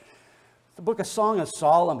church. The book of Song of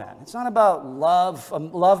Solomon. It's not about love, a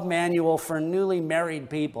love manual for newly married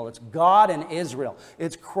people. It's God and Israel.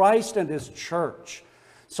 It's Christ and His church.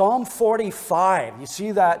 Psalm 45, you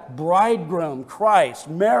see that bridegroom, Christ,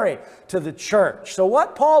 married to the church. So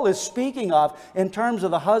what Paul is speaking of in terms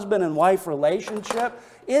of the husband and wife relationship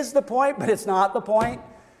is the point, but it's not the point.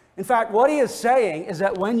 In fact, what he is saying is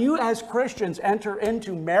that when you as Christians enter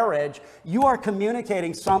into marriage, you are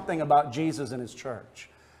communicating something about Jesus and His church.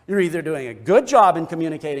 You're either doing a good job in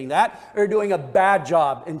communicating that or doing a bad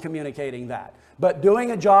job in communicating that. But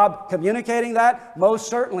doing a job communicating that, most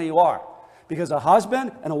certainly you are. Because a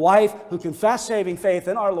husband and a wife who confess saving faith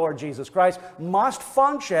in our Lord Jesus Christ must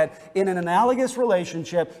function in an analogous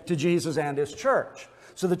relationship to Jesus and His church.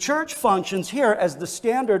 So the church functions here as the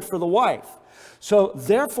standard for the wife. So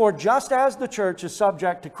therefore, just as the church is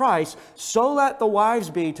subject to Christ, so let the wives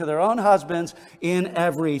be to their own husbands in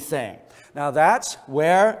everything. Now that's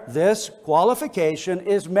where this qualification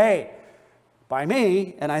is made. By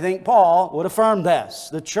me, and I think Paul would affirm this.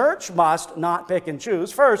 The church must not pick and choose.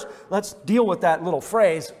 First, let's deal with that little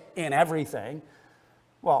phrase, in everything.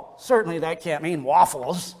 Well, certainly that can't mean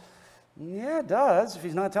waffles. Yeah, it does, if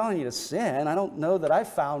he's not telling you to sin. I don't know that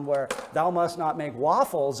I've found where thou must not make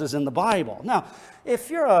waffles is in the Bible. Now,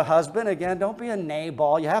 if you're a husband, again, don't be a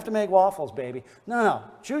Nabal. You have to make waffles, baby. No.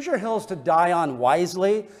 Choose your hills to die on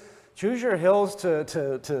wisely. Choose your hills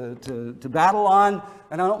to battle on.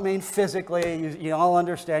 And I don't mean physically. You all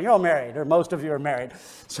understand. You're all married, or most of you are married.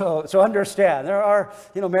 So understand. There are,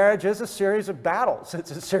 marriage is a series of battles.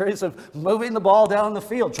 It's a series of moving the ball down the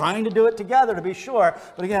field, trying to do it together to be sure.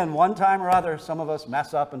 But again, one time or other, some of us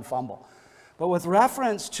mess up and fumble. But with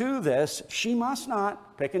reference to this, she must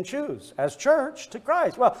not pick and choose as church to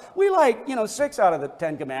Christ. Well, we like, 6 out of the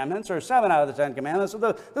 10 commandments or 7 out of the 10 commandments. So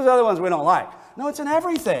those other ones we don't like. No, it's in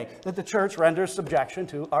everything that the church renders subjection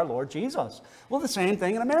to our Lord Jesus. Well, the same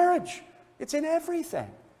thing in a marriage. It's in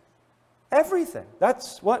everything. Everything.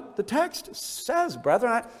 That's what the text says,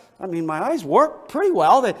 brethren. I mean, my eyes work pretty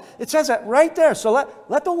well. It says that right there. So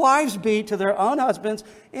let the wives be to their own husbands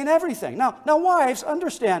in everything. Now, wives,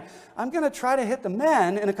 understand, I'm going to try to hit the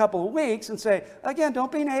men in a couple of weeks and say, again,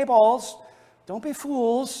 don't be Nabals. Don't be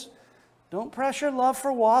fools. Don't press your love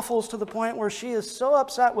for waffles to the point where she is so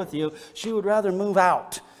upset with you, she would rather move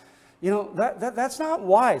out. That's not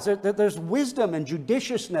wise. There's wisdom and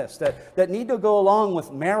judiciousness that need to go along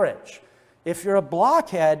with marriage. If you're a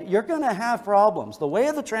blockhead, you're going to have problems. The way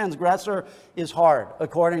of the transgressor is hard,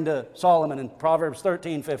 according to Solomon in Proverbs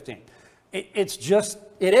 13:15. It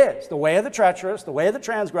is. The way of the treacherous, the way of the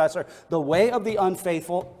transgressor, the way of the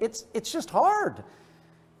unfaithful, it's just hard.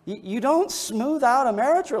 You don't smooth out a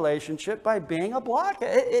marriage relationship by being a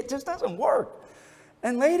blockhead. It just doesn't work.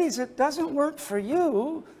 And ladies, it doesn't work for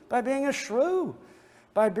you by being a shrew.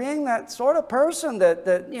 By being that sort of person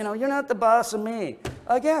that you're not the boss of me.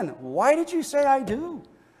 Again, why did you say I do?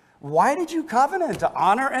 Why did you covenant to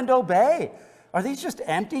honor and obey? Are these just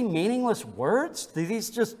empty, meaningless words? It's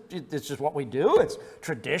just what we do. It's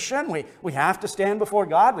tradition. We have to stand before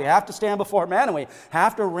God. We have to stand before men. And we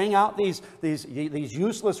have to ring out these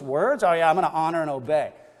useless words. Oh yeah, I'm going to honor and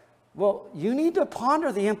obey. Well, you need to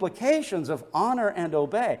ponder the implications of honor and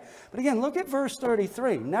obey. But again, look at verse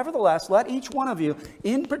 33. Nevertheless, let each one of you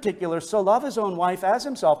in particular so love his own wife as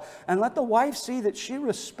himself, and let the wife see that she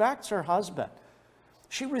respects her husband.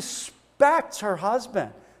 She respects her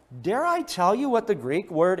husband. Dare I tell you what the Greek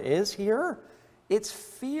word is here? It's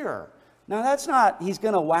fear. Now, that's not, he's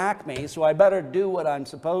going to whack me, so I better do what I'm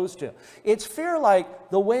supposed to. It's fear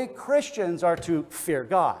like the way Christians are to fear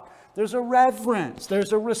God. There's a reverence,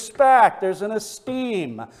 there's a respect, there's an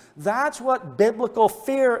esteem. That's what biblical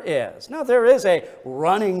fear is. Now, there is a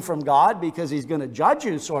running from God because he's going to judge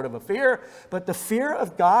you sort of a fear, but the fear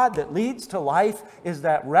of God that leads to life is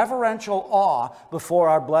that reverential awe before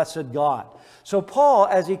our blessed God. So Paul,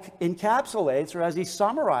 as he encapsulates or as he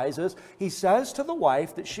summarizes, he says to the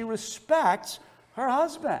wife that she respects her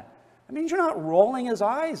husband. That means you're not rolling your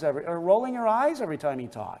eyes every time he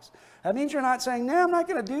talks. That means you're not saying, no, I'm not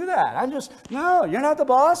going to do that. No, you're not the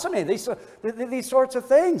boss of me. These sorts of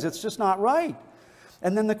things, it's just not right.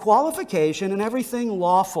 And then the qualification and everything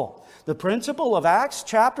lawful. The principle of Acts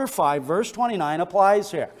chapter 5, verse 29 applies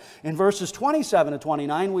here. In verses 27 to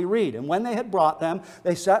 29, we read, and when they had brought them,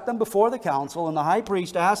 they set them before the council, and the high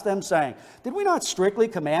priest asked them, saying, did we not strictly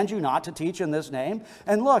command you not to teach in this name?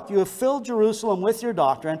 And look, you have filled Jerusalem with your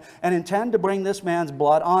doctrine, and intend to bring this man's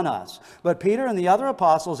blood on us. But Peter and the other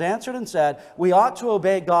apostles answered and said, we ought to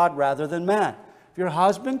obey God rather than men. If your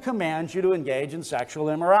husband commands you to engage in sexual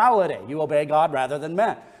immorality, you obey God rather than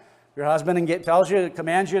men. If your husband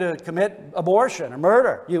commands you to commit abortion or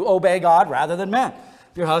murder, you obey God rather than men.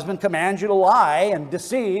 If your husband commands you to lie and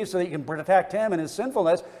deceive so that you can protect him and his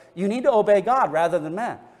sinfulness, you need to obey God rather than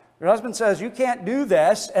men. Your husband says you can't do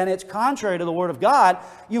this and it's contrary to the word of God,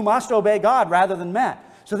 you must obey God rather than men.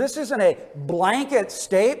 So this isn't a blanket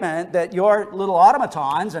statement that your little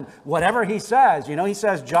automatons and whatever he says, he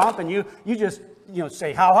says jump and you just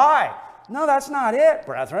say how high. No, that's not it,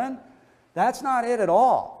 brethren. That's not it at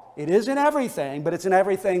all. It is in everything, but it's in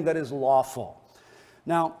everything that is lawful.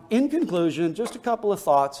 Now, in conclusion, just a couple of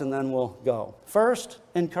thoughts and then we'll go. First,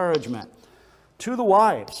 encouragement to the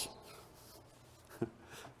wives.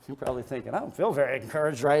 You're probably thinking, I don't feel very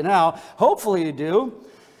encouraged right now. Hopefully you do.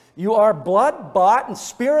 You are blood-bought and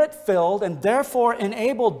spirit-filled and therefore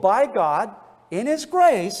enabled by God in his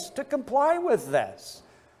grace to comply with this.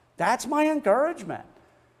 That's my encouragement.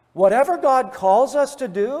 Whatever God calls us to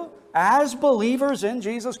do as believers in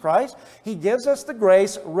Jesus Christ, he gives us the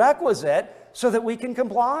grace requisite so that we can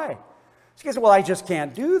comply. So you say, well, I just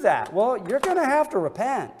can't do that. Well, you're going to have to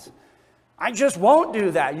repent. I just won't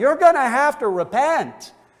do that. You're going to have to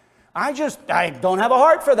repent. I don't have a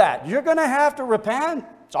heart for that. You're going to have to repent.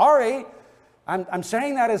 Sorry. I'm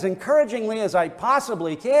saying that as encouragingly as I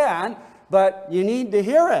possibly can, but you need to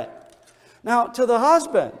hear it. Now, to the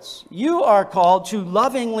husbands, you are called to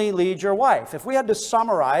lovingly lead your wife. If we had to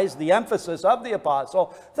summarize the emphasis of the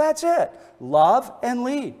apostle, that's it. Love and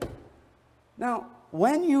lead. Now,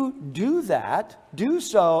 when you do that, do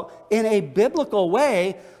so in a biblical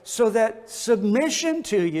way so that submission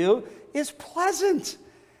to you is pleasant.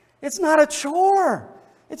 It's not a chore.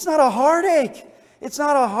 It's not a heartache. It's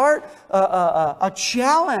not a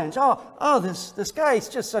challenge. This guy is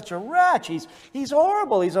just such a wretch. He's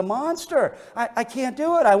horrible. He's a monster. I can't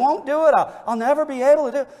do it. I won't do it. I'll never be able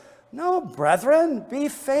to do it. No, brethren, be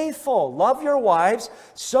faithful. Love your wives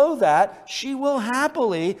so that she will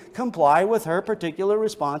happily comply with her particular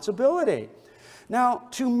responsibility. Now,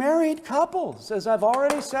 to married couples, as I've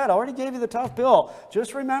already said, I already gave you the tough pill.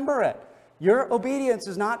 Just remember it. Your obedience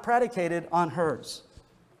is not predicated on hers,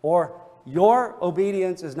 or your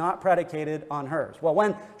obedience is not predicated on hers. Well,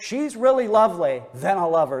 when she's really lovely, then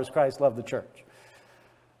I'll love her as Christ loved the church.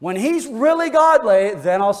 When he's really godly,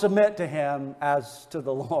 then I'll submit to him as to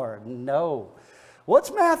the Lord. No.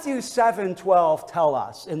 What's Matthew 7:12 tell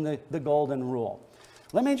us in the golden rule?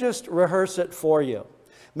 Let me just rehearse it for you.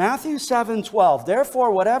 Matthew 7:12. Therefore,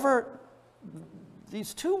 whatever,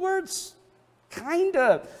 these two words kind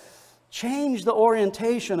of change the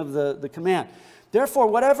orientation of the command. Therefore,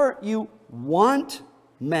 whatever you want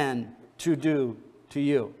men to do to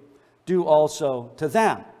you, do also to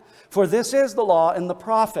them. For this is the law and the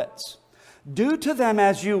prophets. Do to them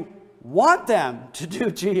as you want them to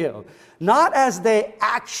do to you, not as they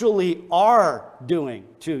actually are doing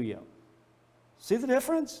to you. See the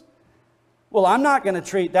difference? Well, I'm not going to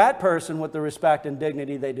treat that person with the respect and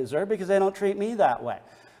dignity they deserve because they don't treat me that way.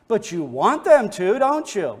 But you want them to,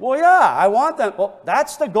 don't you? Well, yeah, I want them. Well,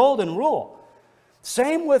 that's the golden rule.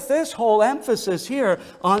 Same with this whole emphasis here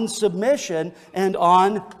on submission and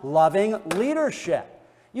on loving leadership.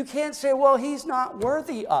 You can't say, well, he's not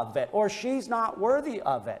worthy of it or she's not worthy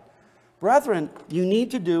of it. Brethren, you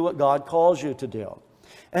need to do what God calls you to do.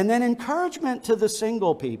 And then encouragement to the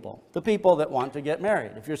single people, the people that want to get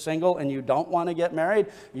married. If you're single and you don't want to get married,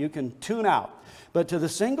 you can tune out. But to the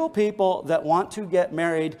single people that want to get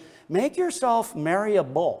married, make yourself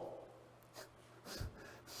marryable.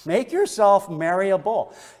 Make yourself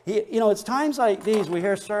marryable. It's times like these we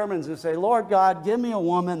hear sermons that say, Lord God, give me a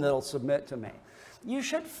woman that'll submit to me. You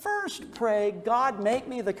should first pray, God, make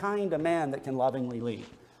me the kind of man that can lovingly lead.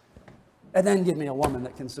 And then give me a woman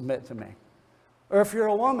that can submit to me. Or if you're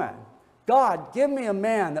a woman, God, give me a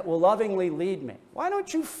man that will lovingly lead me. Why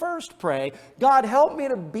don't you first pray, God, help me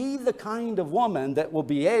to be the kind of woman that will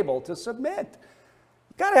be able to submit?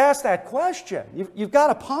 You've got to ask that question. You've got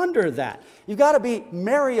to ponder that. You've got to be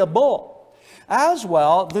marryable. As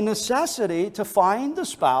well, the necessity to find the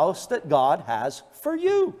spouse that God has for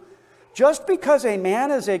you. Just because a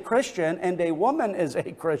man is a Christian and a woman is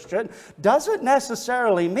a Christian doesn't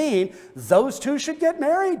necessarily mean those two should get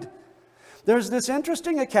married. There's this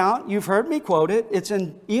interesting account, you've heard me quote it, it's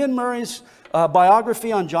in Ian Murray's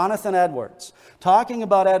biography on Jonathan Edwards, talking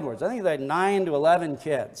about Edwards. I think they had 9 to 11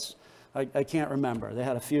 kids. I can't remember. They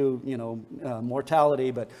had a few,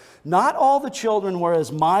 mortality, but not all the children were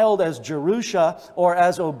as mild as Jerusha or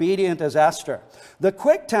as obedient as Esther. The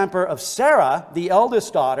quick temper of Sarah, the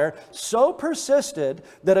eldest daughter, so persisted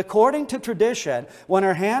that according to tradition, when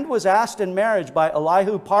her hand was asked in marriage by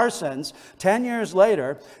Elihu Parsons 10 years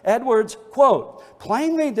later, Edwards, quote,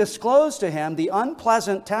 plainly disclosed to him the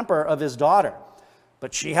unpleasant temper of his daughter.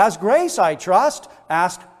 But she has grace, I trust,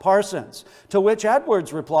 asked Parsons, to which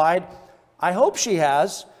Edwards replied, I hope she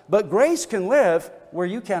has, but grace can live where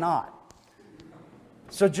you cannot.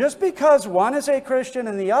 So just because one is a Christian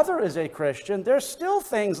and the other is a Christian, there's still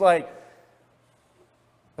things like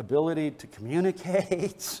ability to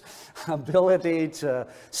communicate, ability to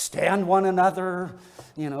stand one another,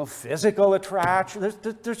 physical attraction.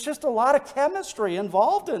 There's just a lot of chemistry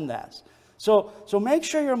involved in this. So make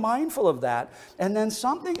sure you're mindful of that. And then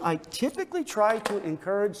something I typically try to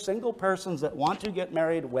encourage single persons that want to get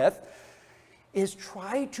married with is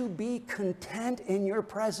try to be content in your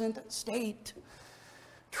present state.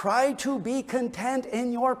 Try to be content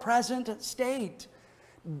in your present state.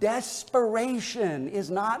 Desperation is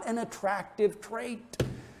not an attractive trait.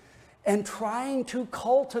 And trying to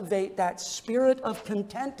cultivate that spirit of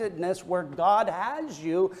contentedness where God has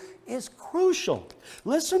you is crucial.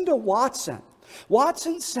 Listen to Watson.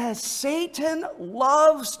 Watson says, Satan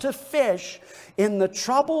loves to fish in the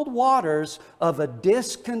troubled waters of a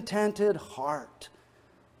discontented heart.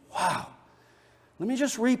 Wow. Let me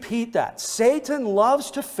just repeat that. Satan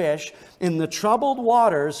loves to fish in the troubled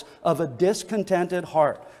waters of a discontented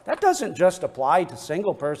heart. That doesn't just apply to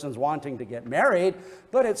single persons wanting to get married,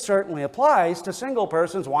 but it certainly applies to single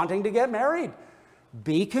persons wanting to get married.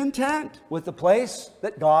 Be content with the place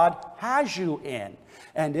that God has you in.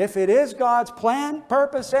 And if it is God's plan,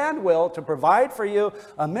 purpose, and will to provide for you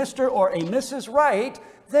a Mr. or a Mrs. Right,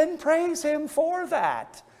 then praise Him for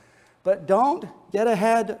that. But don't get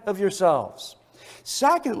ahead of yourselves.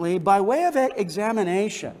 Secondly, by way of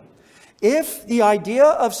examination, if the idea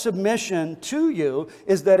of submission to you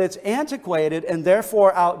is that it's antiquated and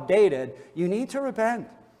therefore outdated, you need to repent.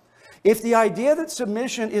 If the idea that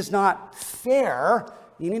submission is not fair,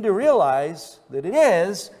 you need to realize that it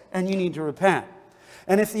is, and you need to repent.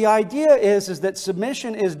 And if the idea is that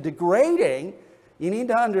submission is degrading, you need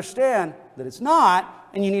to understand that it's not,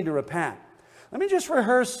 and you need to repent. Let me just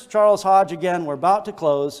rehearse Charles Hodge again. We're about to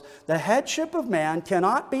close. The headship of man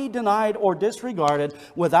cannot be denied or disregarded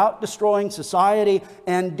without destroying society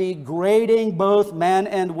and degrading both men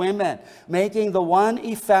and women, making the one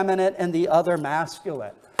effeminate and the other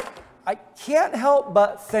masculine. I can't help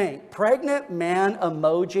but think pregnant man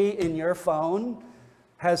emoji in your phone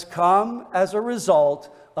has come as a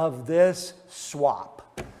result of this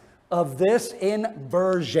swap, of this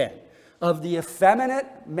inversion of the effeminate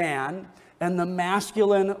man and the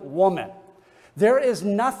masculine woman. There is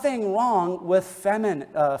nothing wrong with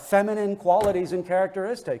feminine qualities and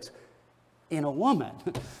characteristics in a woman.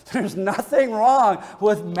 There's nothing wrong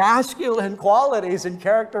with masculine qualities and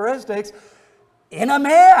characteristics in a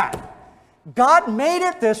man. God made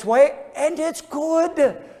it this way, and it's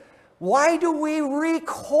good. Why do we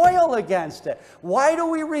recoil against it? Why do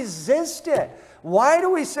we resist it? Why do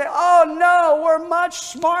we say, oh no, we're much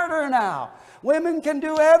smarter now? Women can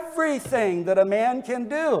do everything that a man can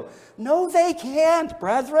do. No, they can't,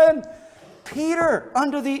 brethren. Peter,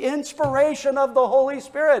 under the inspiration of the Holy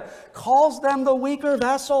Spirit, calls them the weaker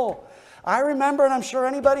vessel. I remember, and I'm sure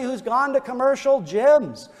anybody who's gone to commercial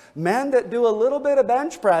gyms, men that do a little bit of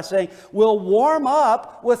bench pressing will warm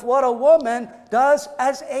up with what a woman does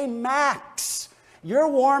as a max. You're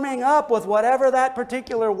warming up with whatever that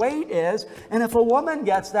particular weight is, and if a woman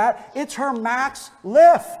gets that, it's her max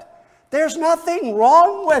lift. There's nothing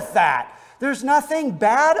wrong with that. There's nothing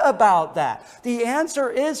bad about that. The answer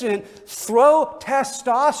isn't throw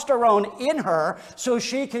testosterone in her so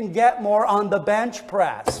she can get more on the bench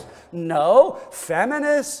press. No,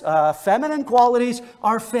 feminine qualities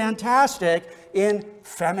are fantastic in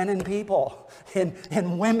feminine people,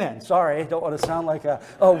 in women. Sorry, I don't want to sound like a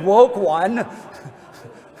woke one.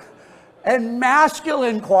 And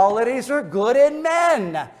masculine qualities are good in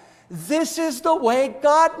men. This is the way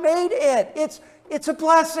God made it. It's a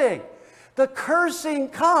blessing. The cursing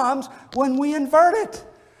comes when we invert it.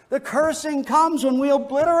 The cursing comes when we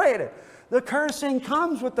obliterate it. The cursing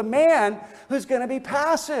comes with the man who's going to be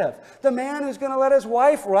passive. The man who's going to let his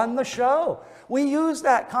wife run the show. We use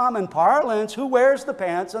that common parlance, who wears the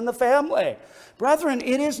pants in the family. Brethren,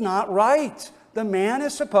 it is not right. The man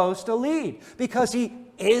is supposed to lead because he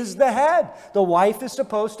is the head. The wife is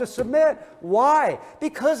supposed to submit. Why?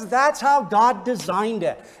 Because that's how God designed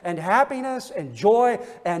it. And happiness and joy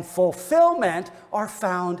and fulfillment are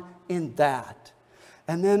found in that.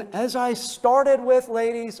 And then, as I started with,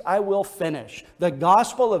 ladies, I will finish. The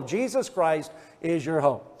gospel of Jesus Christ is your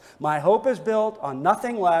hope. My hope is built on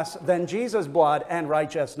nothing less than Jesus' blood and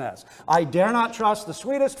righteousness. I dare not trust the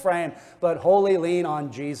sweetest frame, but wholly lean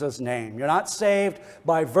on Jesus' name. You're not saved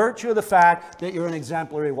by virtue of the fact that you're an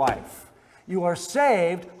exemplary wife. You are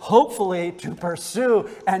saved, hopefully, to pursue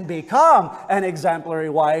and become an exemplary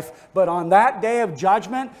wife. But on that day of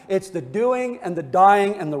judgment, it's the doing and the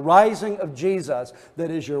dying and the rising of Jesus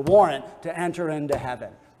that is your warrant to enter into heaven.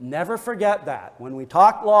 Never forget that. When we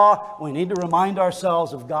talk law, we need to remind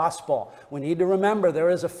ourselves of gospel. We need to remember there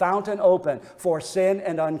is a fountain open for sin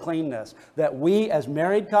and uncleanness that we as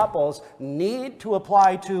married couples need to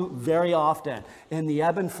apply to very often in the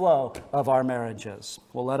ebb and flow of our marriages.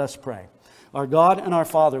 Well, let us pray. Our God and our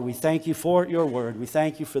Father, we thank you for your word. We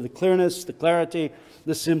thank you for the clearness, the clarity,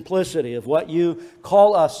 the simplicity of what you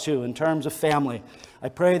call us to in terms of family. I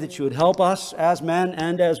pray that you would help us as men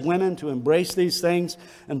and as women to embrace these things,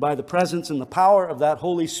 and by the presence and the power of that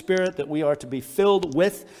Holy Spirit that we are to be filled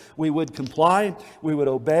with, we would comply, we would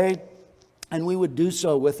obey, and we would do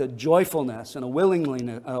so with a joyfulness and a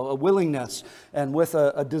willingness and with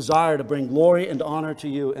a desire to bring glory and honor to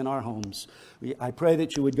you in our homes. I pray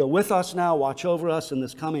that you would go with us now, watch over us in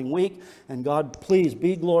this coming week, and God, please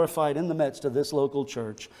be glorified in the midst of this local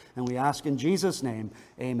church. And we ask in Jesus' name,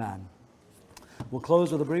 amen. We'll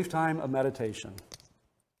close with a brief time of meditation.